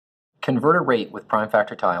Convert a rate with prime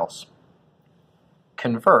factor tiles.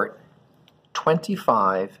 Convert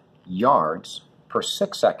 25 yards per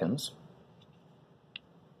 6 seconds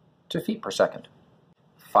to feet per second.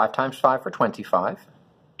 5 times 5 for 25,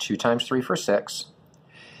 2 times 3 for 6.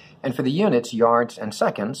 And for the units, yards and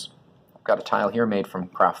seconds, I've got a tile here made from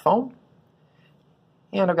craft foam,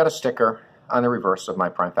 and I've got a sticker on the reverse of my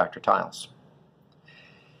prime factor tiles.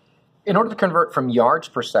 In order to convert from yards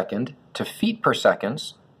per second to feet per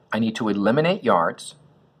second, I need to eliminate yards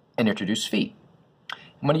and introduce feet.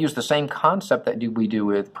 I'm going to use the same concept that we do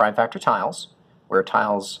with prime factor tiles, where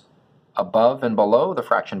tiles above and below the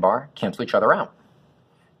fraction bar cancel each other out.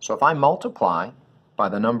 So if I multiply by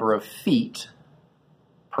the number of feet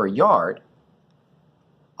per yard,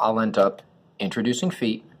 I'll end up introducing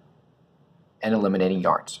feet and eliminating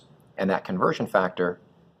yards. And that conversion factor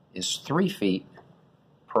is 3 feet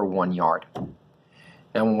per 1 yard.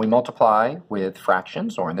 Now when we multiply with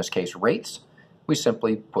fractions, or in this case rates, we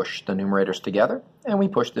simply push the numerators together and we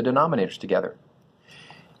push the denominators together.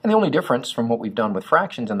 And the only difference from what we've done with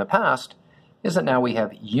fractions in the past is that now we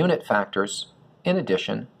have unit factors in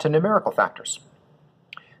addition to numerical factors.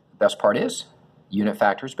 The best part is, unit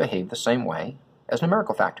factors behave the same way as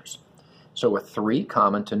numerical factors. So a 3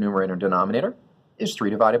 common to numerator and denominator is 3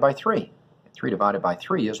 divided by 3. 3 divided by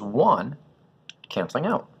 3 is 1, canceling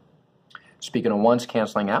out. Speaking of 1's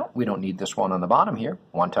canceling out, we don't need this 1 on the bottom here.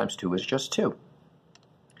 1 times 2 is just 2.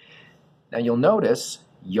 Now you'll notice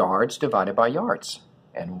yards divided by yards.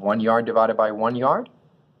 And 1 yard divided by 1 yard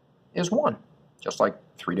is 1. Just like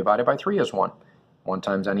 3 divided by 3 is 1. 1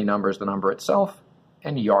 times any number is the number itself,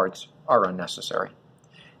 and yards are unnecessary.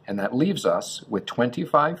 And that leaves us with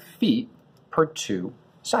 25 feet per 2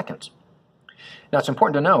 seconds. Now it's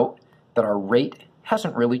important to note that our rate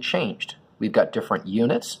hasn't really changed. We've got different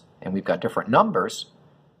units and we've got different numbers,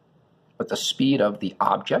 but the speed of the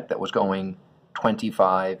object that was going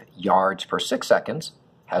 25 yards per 6 seconds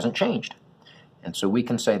hasn't changed. And so we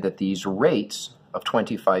can say that these rates of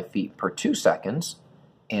 25 feet per 2 seconds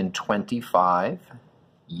and 25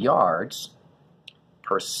 yards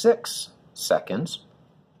per 6 seconds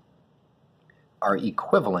are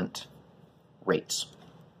equivalent rates.